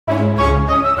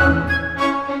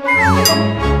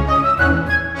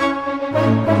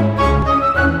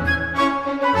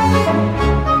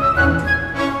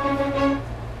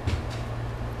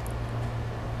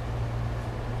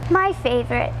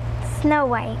favorite, Snow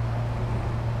White.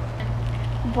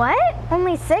 What?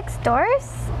 Only 6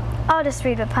 doors? I'll just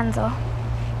read Rapunzel.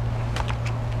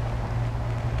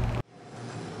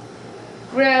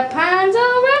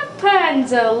 Rapunzel,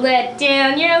 Rapunzel, let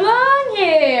down your long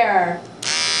hair.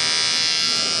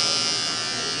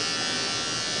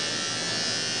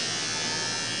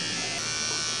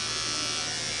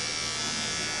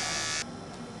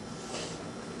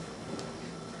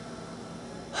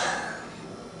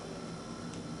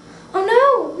 Oh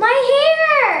no, my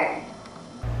hair!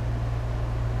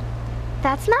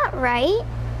 That's not right.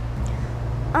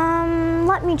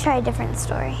 Let me try a different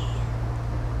story.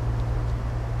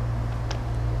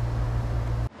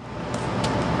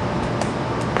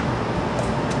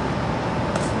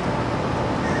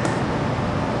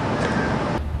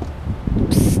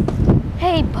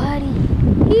 Hey, buddy.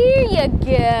 Here you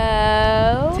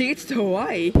go. Tickets to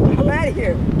Hawaii? I'm out of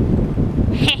here.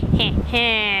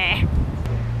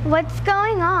 What's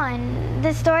going on?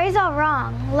 The story's all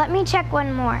wrong. Let me check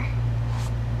one more.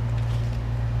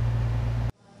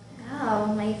 Oh,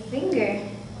 my finger.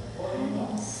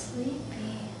 I'm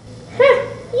sleepy.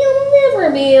 You'll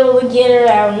never be able to get it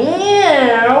out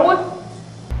now.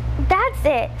 That's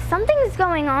it. Something's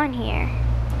going on here.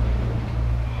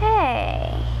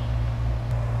 Hey.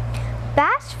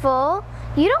 Bashful,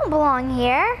 you don't belong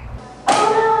here. Oh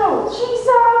no, she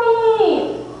saw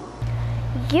me.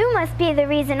 You must be the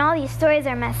reason all these stories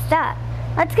are messed up.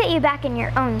 Let's get you back in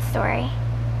your own story.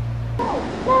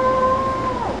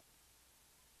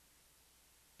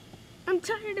 I'm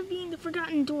tired of being the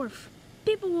forgotten dwarf.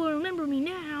 People will remember me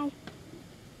now.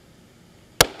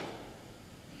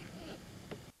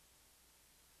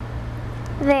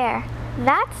 There,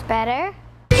 that's better.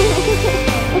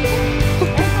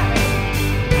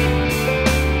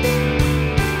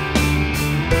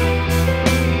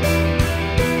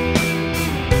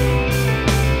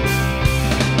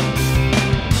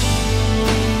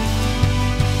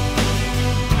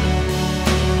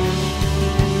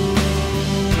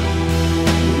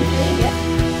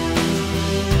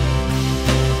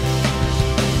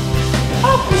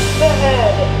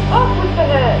 Up with the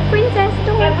head. Princess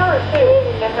Dorothy. And hers too.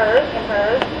 And hers, and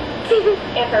hers.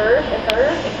 And hers, and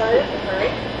hers, and hers, and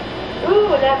hers.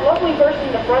 Ooh, and that lovely person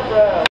in the front row.